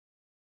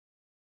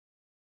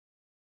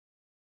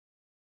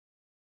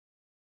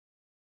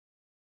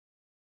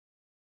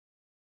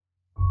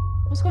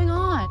What's going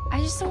on? I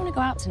just don't want to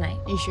go out tonight.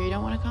 You sure you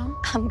don't want to come?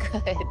 I'm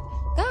good.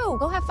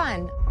 Go have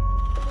fun.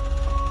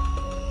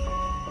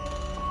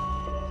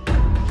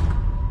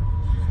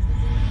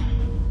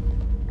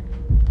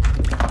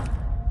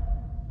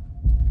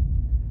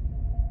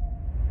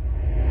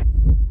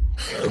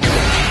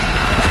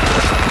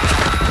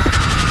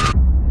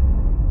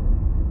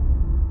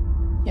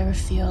 You ever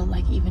feel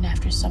like even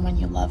after someone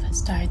you love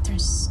has died,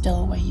 there's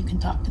still a way you can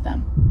talk to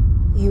them?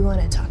 You want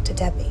to talk to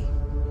Debbie?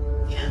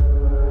 Yeah.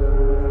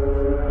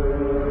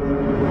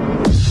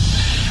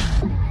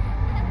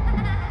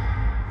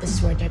 This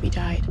is where Debbie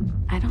died.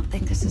 I don't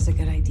think this is a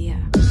good idea.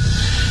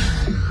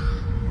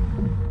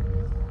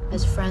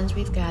 As friends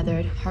we've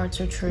gathered,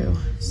 hearts are true.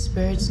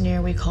 Spirits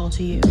near we call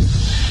to you.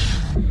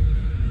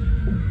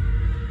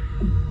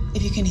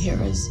 If you can hear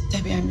us,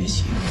 Debbie, I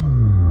miss you.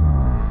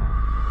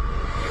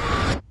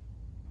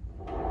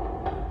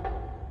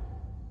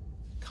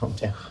 Calm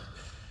down.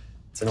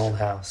 It's an old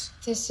house.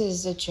 This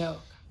is a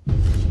joke.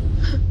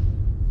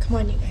 Come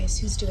on, you guys.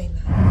 Who's doing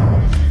that?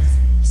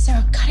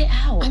 Sarah, cut it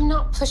out. I'm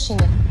not pushing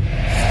it.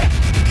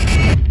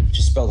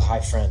 Just spelled hi,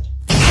 friend.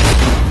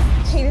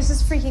 Hey, this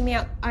is freaking me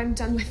out. I'm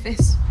done with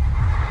this.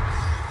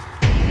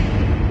 I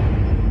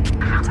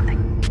found something.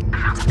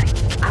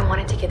 I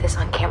wanted to get this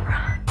on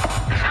camera.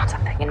 I found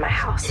something in my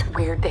house.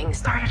 Weird things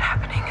started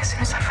happening as soon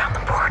as I found the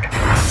board.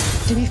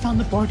 Debbie found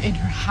the board in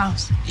her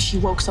house. She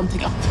woke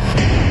something up.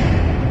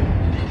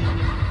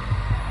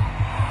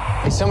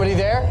 Is somebody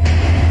there?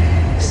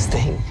 This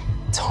thing,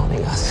 it's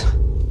haunting us.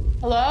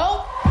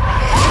 Hello?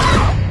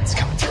 It's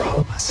coming for all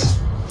of us.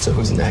 So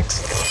who's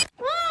next?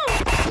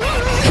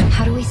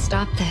 How do we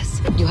stop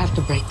this? You have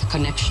to break the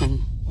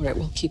connection, or it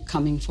will keep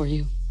coming for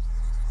you.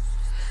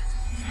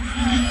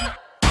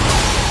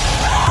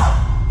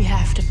 We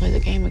have to play the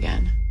game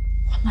again.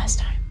 One last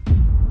time.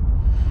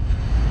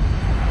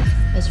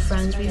 As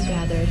friends we've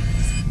gathered,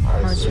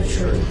 hearts are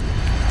true.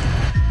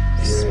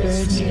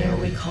 Spirits near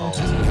we call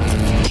to you.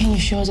 Can you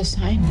show us a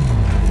sign?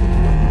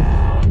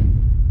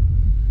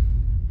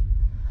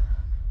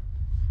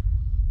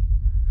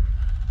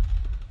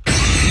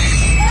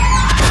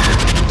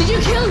 Did you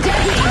kill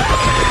Debbie?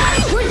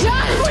 We're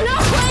done! We're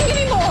not playing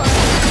anymore!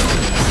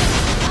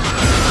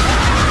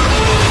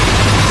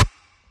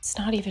 It's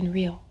not even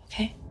real,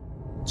 okay?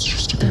 It's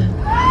just a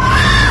game.